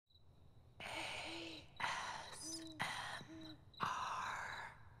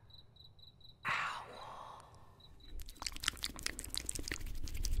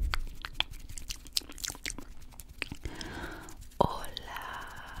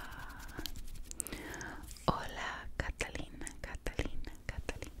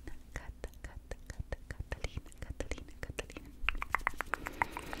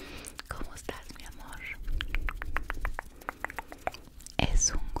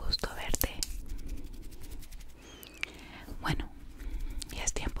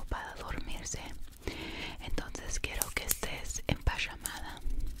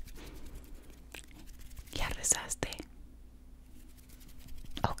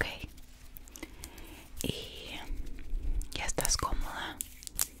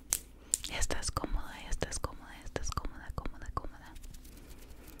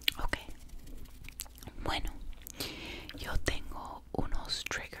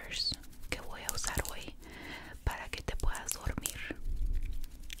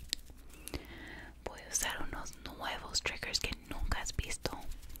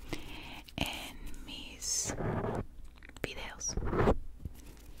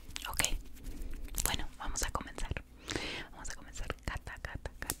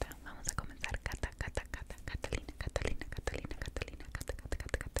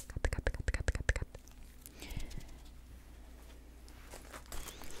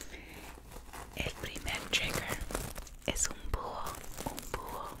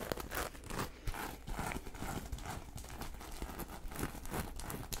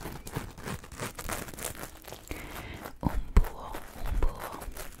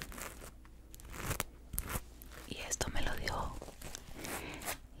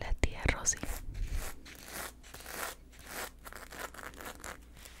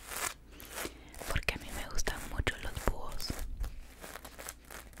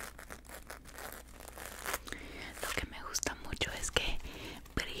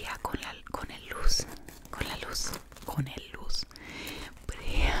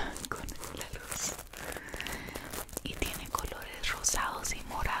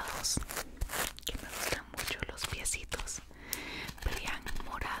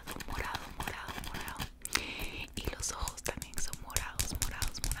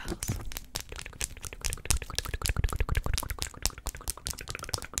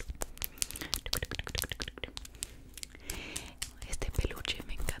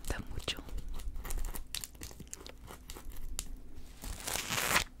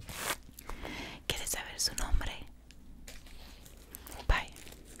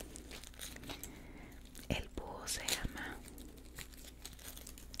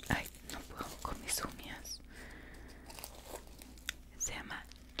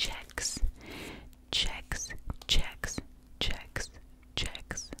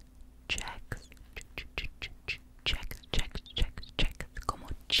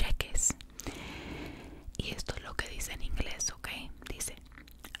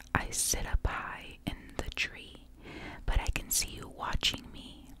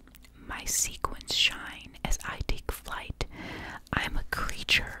sequins shine as I take flight. I'm a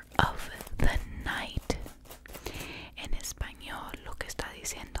creature of the night. En español lo que está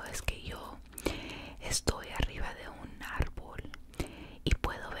diciendo es que yo estoy arriba de un árbol y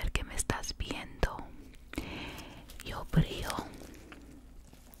puedo ver que me estás viendo. Yo brillo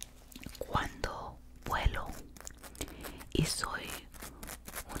cuando vuelo y soy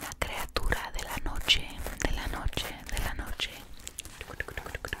una criatura de la noche, de la noche, de la noche.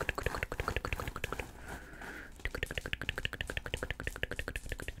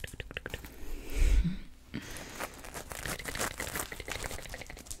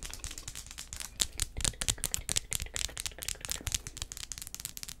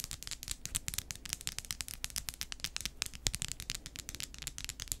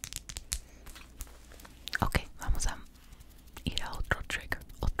 Ok, vamos a ir a otro trigger,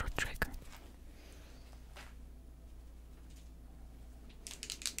 otro trigger.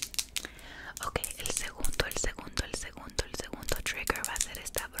 Ok, el segundo trigger va a ser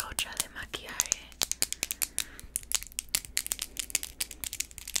esta brocha de maquillaje.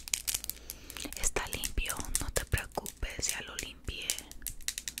 Está limpio, no te preocupes, ya lo limpié.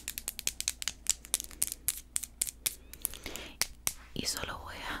 Y solo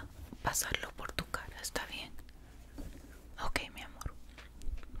voy a pasarlo por tu cara, ¿está bien? Ok, mi amor,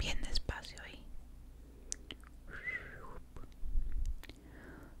 bien despacio ahí.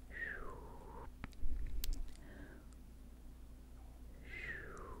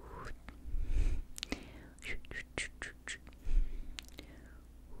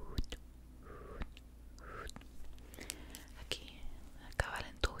 Aquí, acabar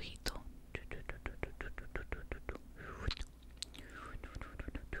en tu ojito.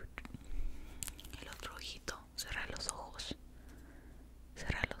 El otro ojito, cerrar los ojos.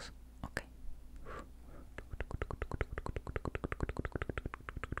 Cerrarlos, ok.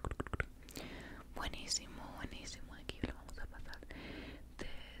 Buenísimo, buenísimo. Aquí lo vamos a pasar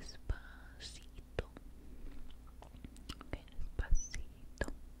despacito. Ok, despacito.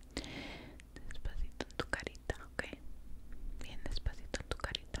 Despacito en tu carita, ok. Bien despacito en tu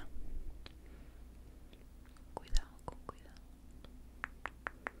carita. Cuidado, con cuidado.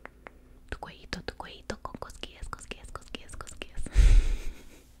 Tu cuellito con cosquillas, cosquillas, cosquillas, cosquillas.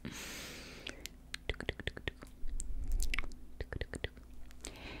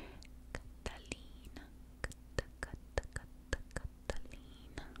 Catalina, Catalina.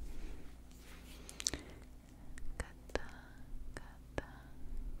 Catalina.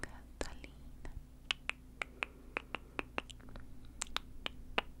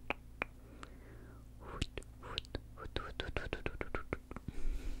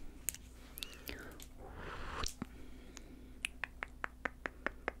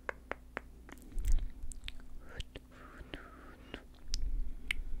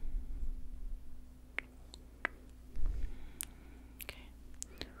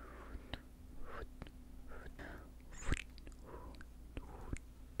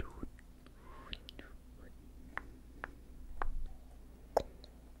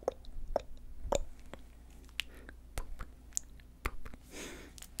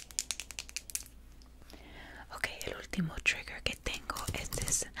 Ok, el último trigger que tengo, este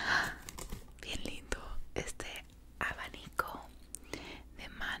es bien lindo, este abanico de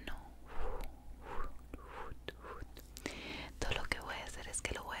mano. Todo lo que voy a hacer es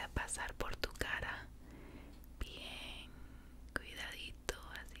que lo voy a pasar por tu cara, bien cuidadito,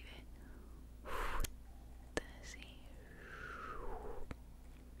 así ve, así.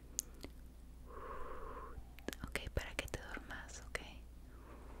 Ok, para que te duermas, ok.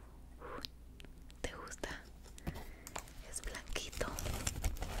 ¿Te gusta? Es blanquito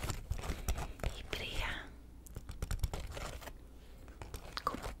y brilla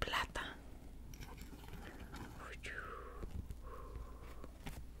como plata.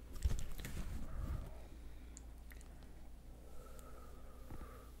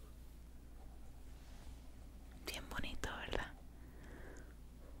 Bien bonito, ¿verdad?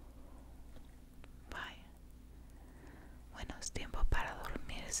 Vaya. Bueno, es tiempo para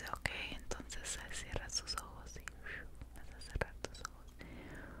dormirse, ok. Entonces cierra